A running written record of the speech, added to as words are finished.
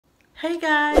Hey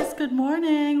guys, good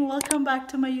morning. Welcome back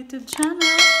to my YouTube channel.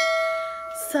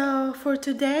 So for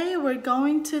today, we're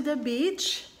going to the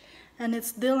beach and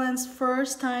it's Dylan's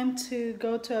first time to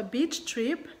go to a beach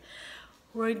trip.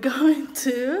 We're going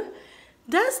to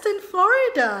Destin,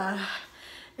 Florida.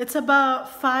 It's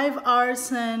about 5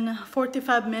 hours and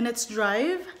 45 minutes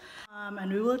drive.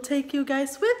 And we will take you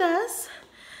guys with us.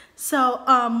 So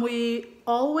we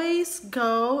always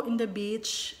go in the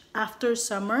beach after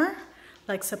summer,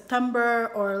 like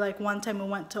September, or like one time we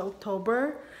went to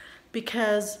October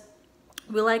because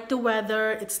we like the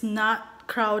weather. It's not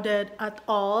crowded at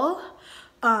all,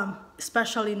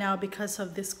 especially now because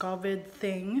of this COVID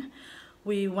thing.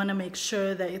 We want to make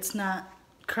sure that it's not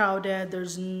crowded.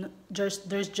 There's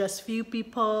just few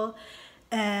people.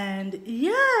 And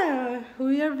yeah,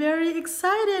 we are very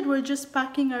excited. We're just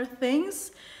packing our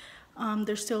things.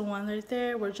 There's still one right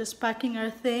there. We're just packing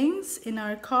our things in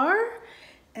our car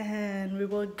and we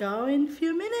will go in a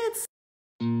few minutes.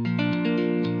 Hey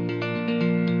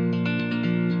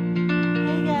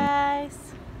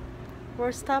guys,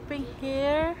 we're stopping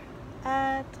here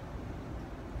at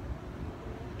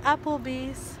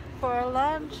Applebee's for our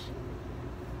lunch,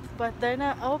 but they're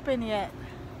not open yet.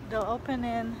 They'll open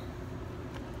in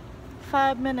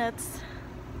 5 minutes.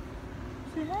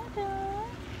 Say hi, Dylan.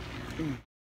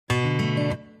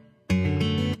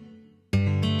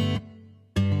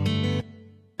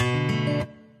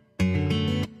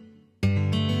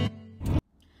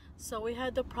 So we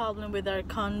had the problem with our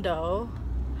condo.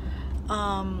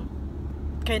 Kaya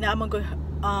naman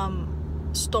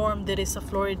storm diri sa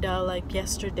Florida like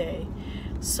yesterday.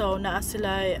 So naa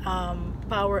sila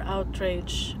power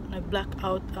outrage,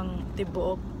 nag-blackout ang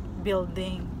tibuok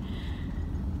building.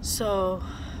 So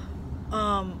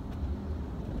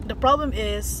the problem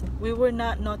is we were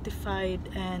not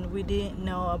notified and we didn't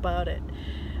know about it.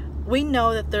 We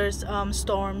know that there's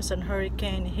storms and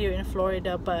hurricane here in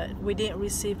Florida, but we didn't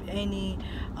receive any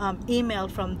email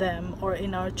from them or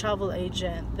in our travel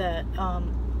agent that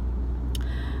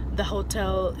the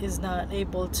hotel is not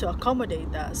able to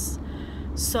accommodate us.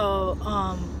 So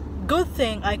good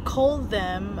thing I called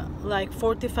them like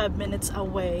 45 minutes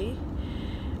away,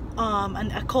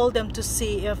 and I called them to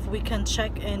see if we can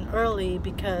check in early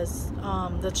because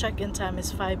the check-in time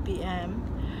is 5 p.m.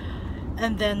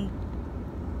 and then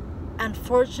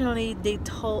unfortunately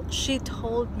she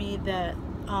told me that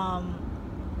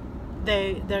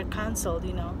they're canceled.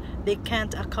 They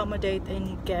can't accommodate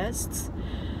any guests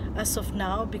as of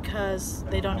now because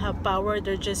they don't have power.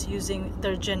 They're just using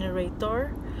their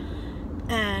generator.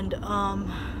 And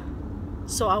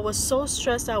so I was so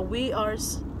stressed out. We are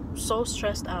so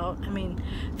stressed out. I mean,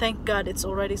 thank God it's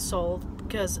already solved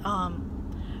because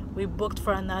we booked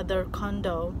for another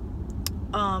condo.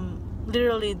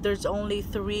 Literally there's only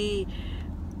 3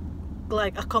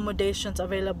 like accommodations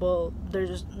available.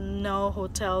 There's no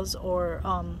hotels or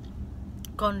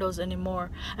condos anymore.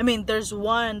 I mean, there's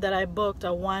one that I booked, a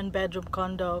 1-bedroom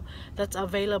condo that's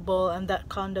available, and that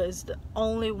condo is the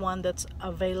only one that's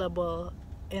available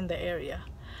in the area.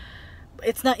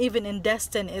 It's not even in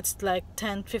Destin. It's like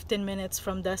 10-15 minutes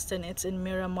from Destin. It's in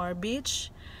Miramar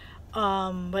Beach.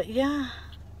 But yeah,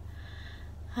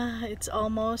 it's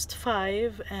almost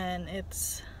 5 and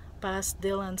it's past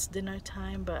Dylan's dinner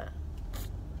time, but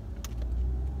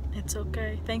it's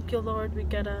okay. Thank you, Lord, we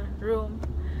got a room.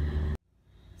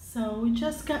 So we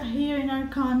just got here in our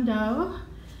condo.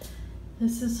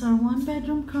 This is our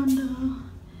 1-bedroom condo.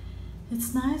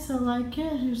 It's nice, I like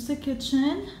it. Here's the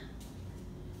kitchen.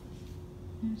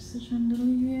 Here's the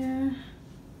chandelier.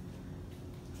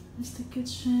 Here's the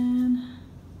kitchen.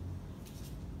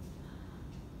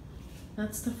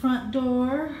 That's the front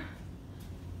door.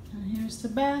 And here's the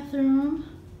bathroom.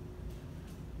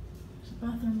 There's a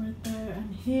bathroom right there.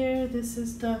 And here, this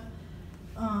is the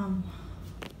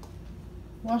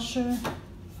washer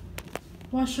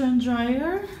and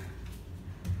dryer.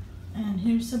 And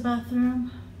here's the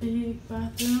bathroom, big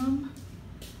bathroom.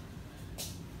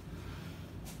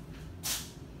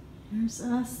 Here's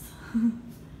us.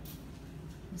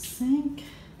 The sink.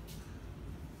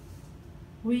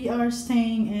 We are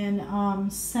staying in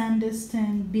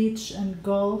Destin Beach and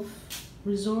Golf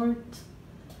Resort.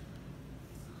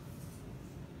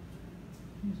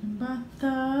 Here's a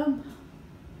bathtub.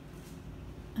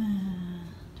 And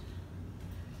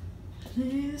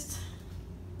this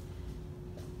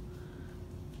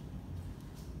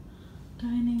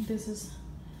dining. This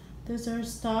is our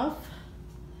stuff.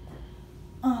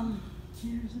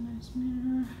 Here's a nice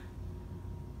mirror.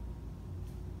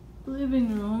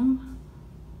 Living room.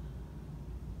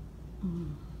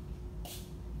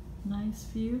 Nice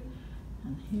view.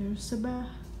 And here's the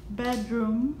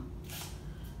bedroom.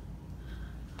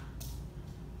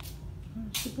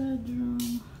 There's the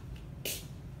bedroom.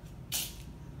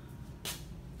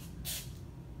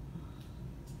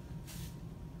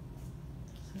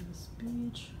 There's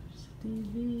beach, there's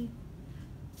TV.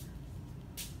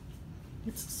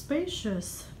 It's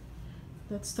spacious.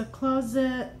 That's the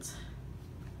closet.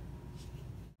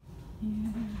 Yeah.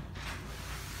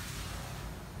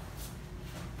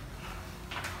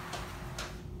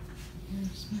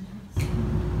 Here's my husband.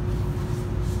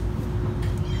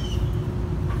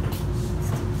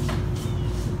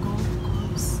 The golf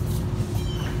course.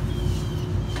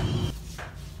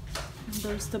 And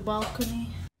there's the balcony.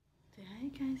 Say hi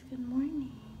guys, good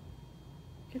morning.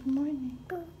 Good morning.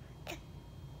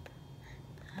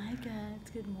 Hi guys,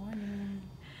 good morning.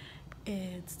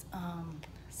 It's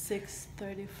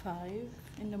 6:35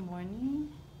 in the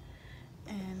morning,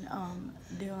 and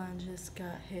Dylan just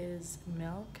got his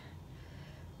milk.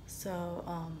 So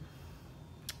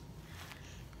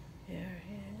here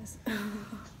he is.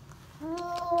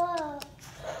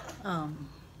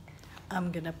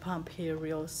 I'm gonna pump here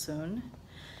real soon,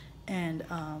 and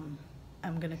I'm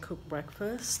gonna cook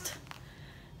breakfast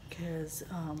because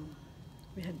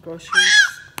we had groceries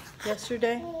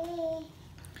yesterday,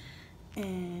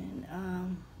 and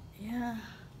yeah,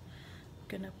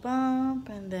 gonna pump,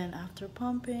 and then after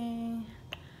pumping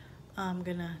I'm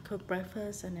gonna cook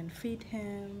breakfast and then feed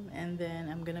him, and then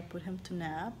I'm gonna put him to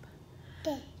nap.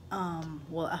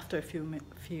 Well, after a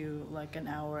few like an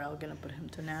hour, I'm gonna put him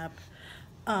to nap.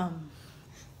 I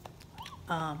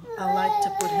like to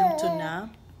put him to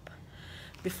nap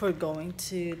before going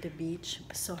to the beach,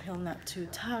 so he'll not too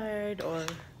tired or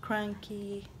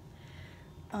cranky.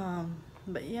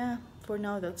 But yeah, for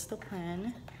now that's the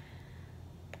plan.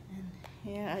 And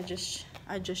yeah,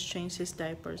 I just changed his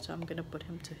diaper, so I'm gonna put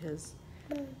him to his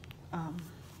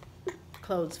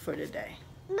clothes for the day.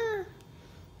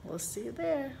 We'll see you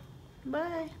there.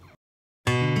 Bye.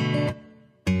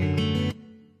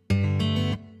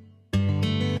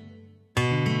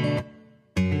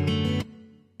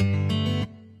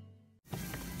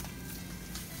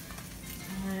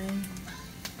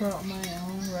 Brought my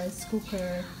own rice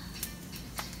cooker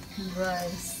and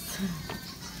rice.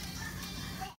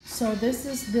 So this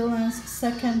is Dylan's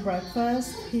second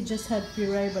breakfast. He just had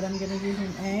puree, but I'm gonna give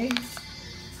him eggs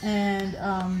and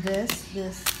this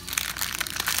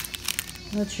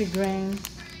Nutri-Grain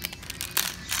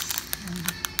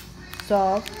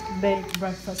soft baked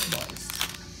breakfast balls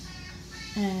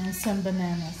and some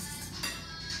bananas.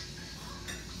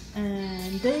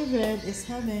 And David is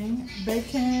having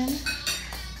bacon,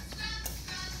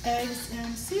 eggs,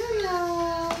 and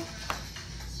cereal.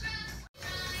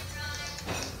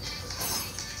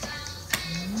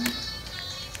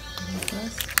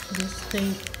 This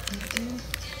thing.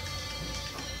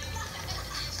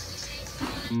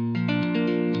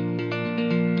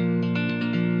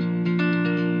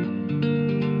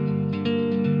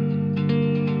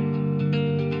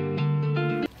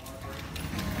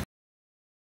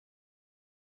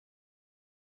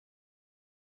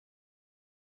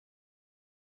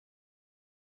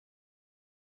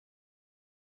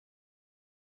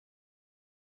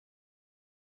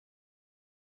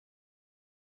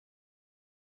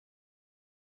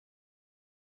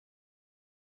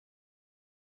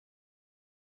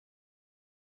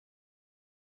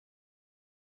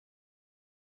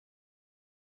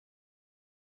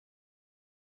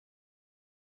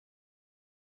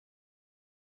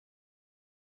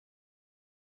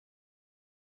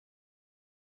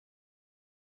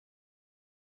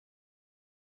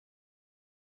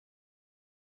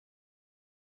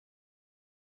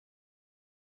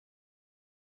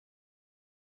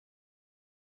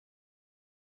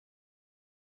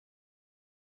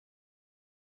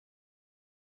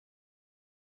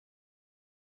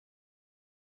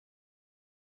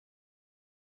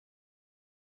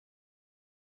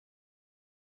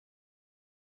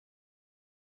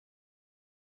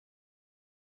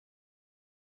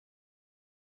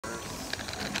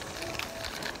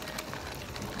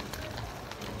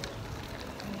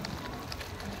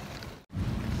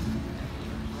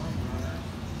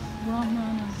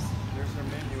 There's their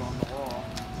menu on the wall.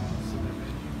 See their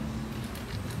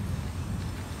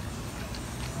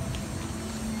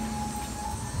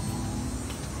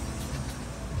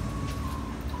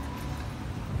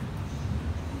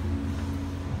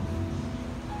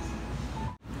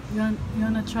menu? You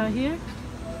wanna try here?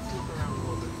 Let's look around a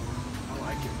little bit. I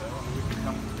like it though. I mean,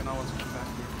 we can always come back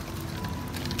here.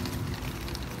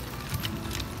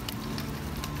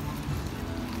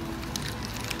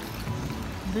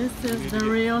 This is the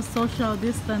real social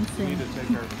distancing. We need to take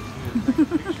a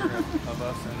picture of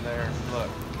us in there. Look.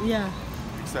 Yeah.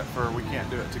 except for we can't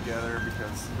do it together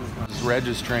because he was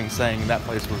registering saying that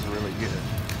place was really good.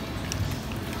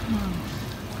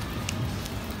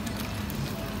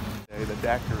 The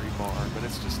daiquiri bar, but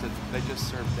it's just they just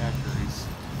serve daiquiris.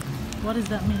 What does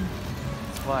that mean?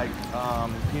 It's like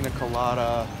pina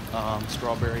colada,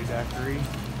 strawberry daiquiri,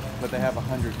 but they have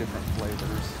 100 different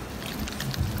flavors.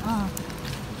 Oh.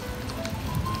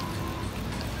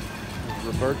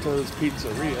 Roberto's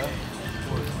Pizzeria.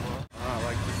 I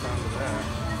like the sound of that.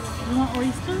 You want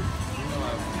oyster?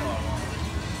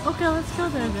 Okay, let's go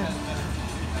there then.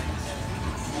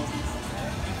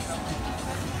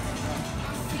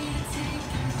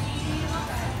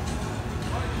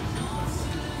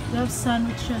 They have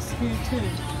sandwiches here too.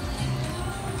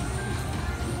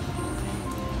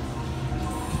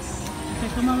 Okay,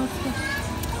 come on, let's go.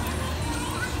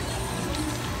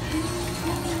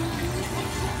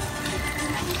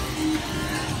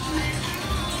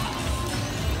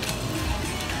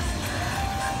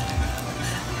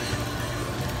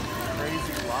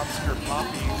 Crazy lobster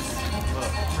poppies.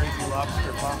 Look, crazy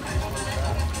lobster poppies. Look at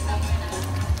that.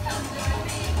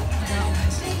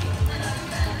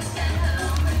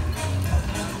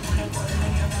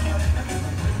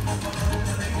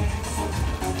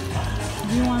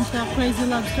 Do you want that crazy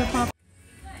lobster pop?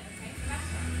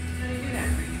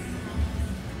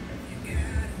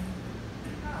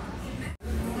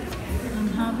 I'm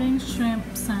having shrimp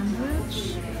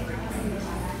sandwich.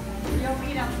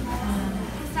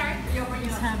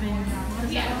 He's having, what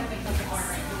is it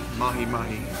called? Mahi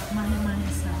mahi. Mahi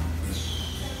sandwich.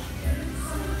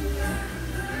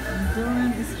 And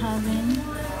Dylan is having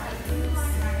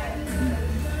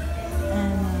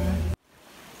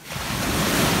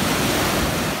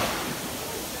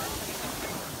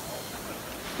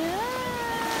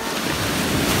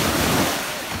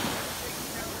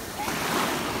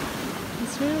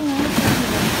it's really nice over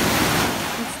there.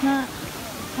 It's not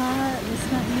hot, it's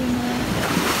not humid,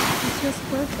 it's just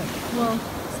perfect. Well,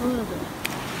 it's a little bit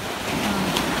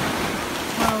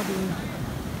cloudy,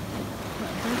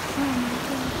 but there's sun right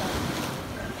there.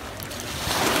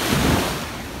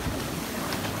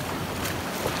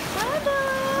 Donna,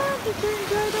 did you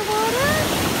enjoy the water?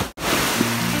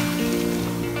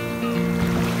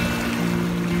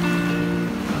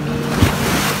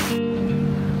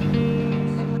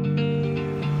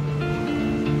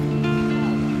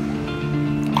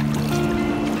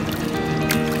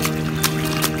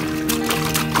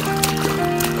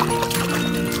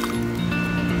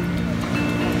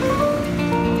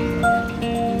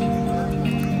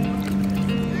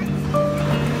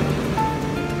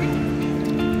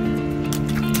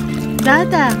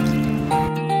 Dada.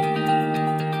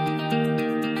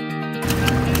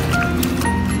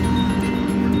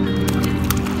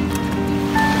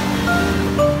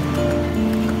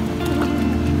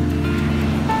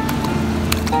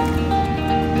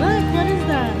 Look, what is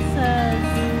that? It says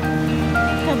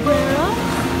Cabrera.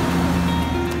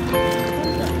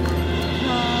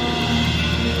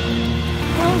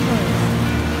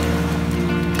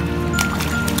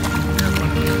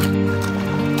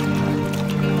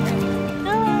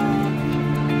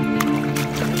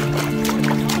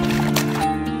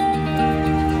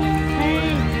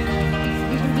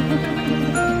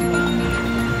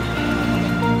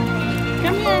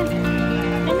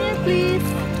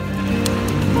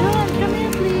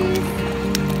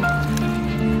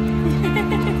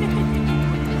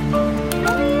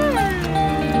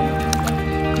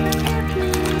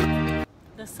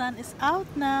 The sun is out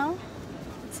now.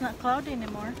 It's not cloudy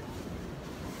anymore,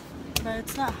 but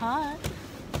it's not hot.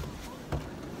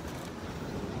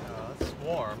 It's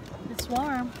warm. It's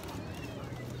warm.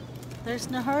 There's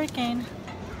no hurricane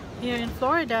here in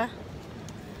Florida.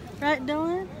 Right,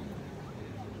 Dylan?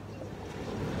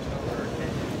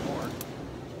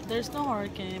 There's no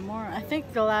hurricane anymore. I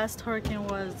think the last hurricane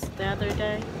was the other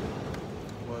day.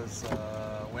 Was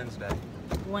Wednesday.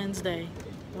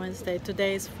 Wednesday.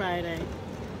 Today is Friday.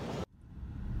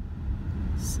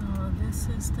 So this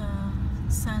is the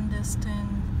Destin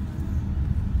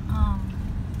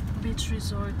beach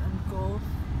resort and golf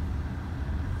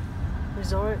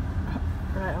resort.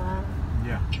 Right, wow.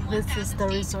 Yeah. This is the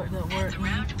resort that we're in.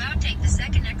 It's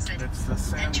the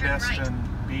Destin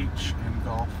Beach and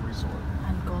Golf Resort.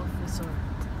 And golf resort.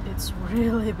 It's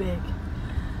really big.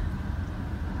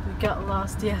 We got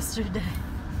lost yesterday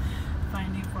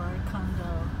finding for our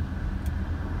condo.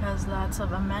 It has lots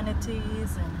of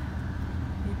amenities and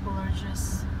people are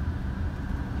just,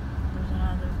 there's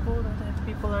another photo that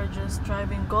people are just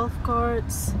driving golf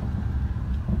carts.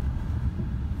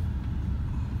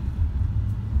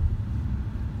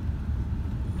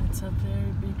 It's a very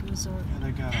very big resort. Yeah,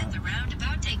 they got At the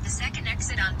roundabout, take the second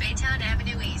exit on Baytown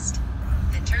Avenue East.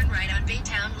 Then turn right on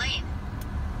Baytown Lane.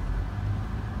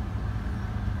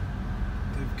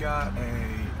 they've got a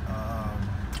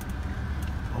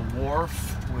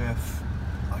wharf with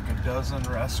like a dozen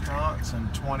restaurants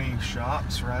and 20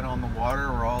 shops right on the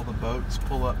water where all the boats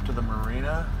pull up to the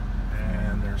marina,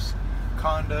 and there's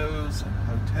condos and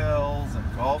hotels and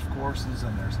golf courses,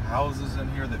 and there's houses in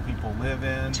here that people live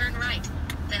in. Turn right.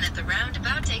 Then at the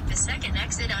roundabout, take the second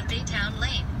exit on Baytown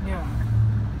Lane. Yeah.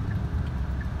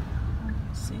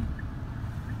 See?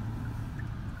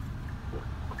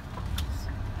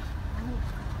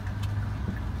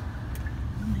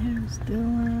 And here's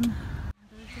Dylan.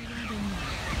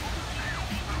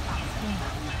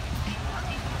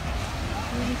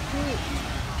 Really cool.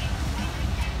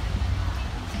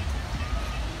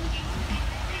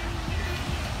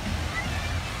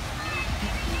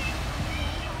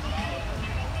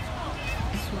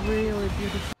 Really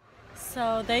beautiful.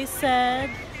 So they said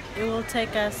it will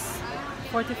take us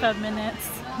 45 minutes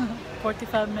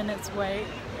 45 minutes wait.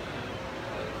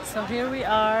 So here we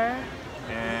are,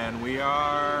 And we're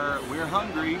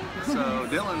hungry, so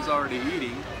Dylan's already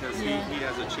eating because he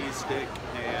has a cheese stick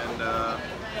and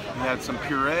he had some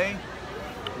puree,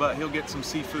 but he'll get some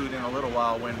seafood in a little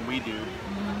while when we do.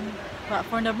 but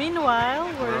for the meanwhile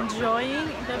we're enjoying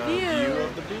the View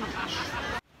of the beach.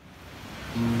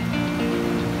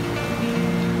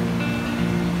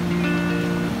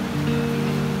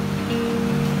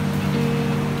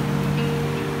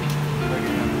 Look at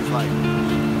him, he's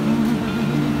like,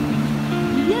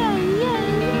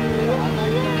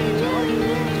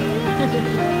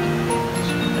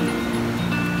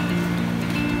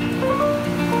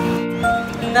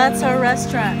 That's our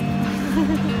restaurant.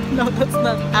 No, that's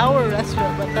not our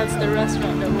restaurant, but that's the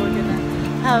restaurant that we're gonna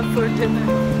have for dinner.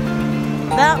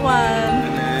 That one.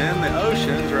 and then the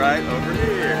ocean's right over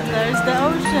here. There's the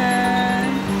ocean.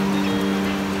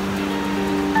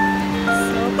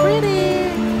 So pretty.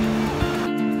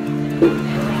 We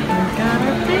got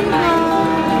our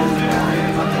table.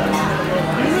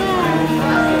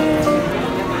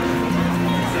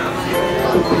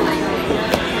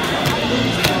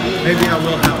 Maybe I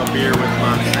will have a beer with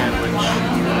my sandwich.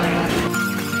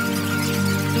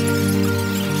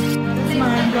 This is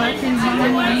my black and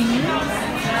honey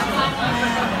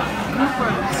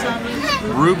grouper sandwich.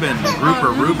 Reuben,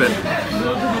 grouper, Reuben.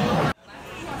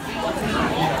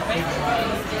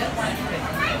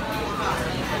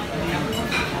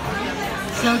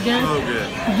 So good. So good.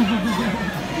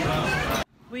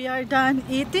 We are done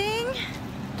eating.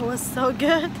 It was so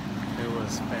good. It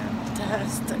was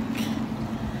Fantastic.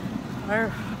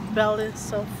 Our belly is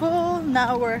so full.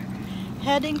 Now we're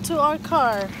heading to our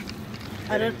car.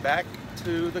 Heading back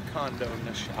to the condo,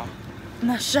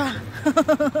 Nasha.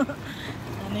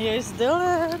 And here's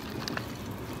Dylan.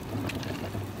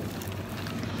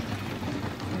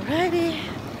 Ready.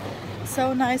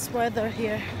 So nice weather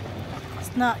here.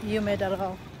 It's not humid at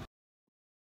all.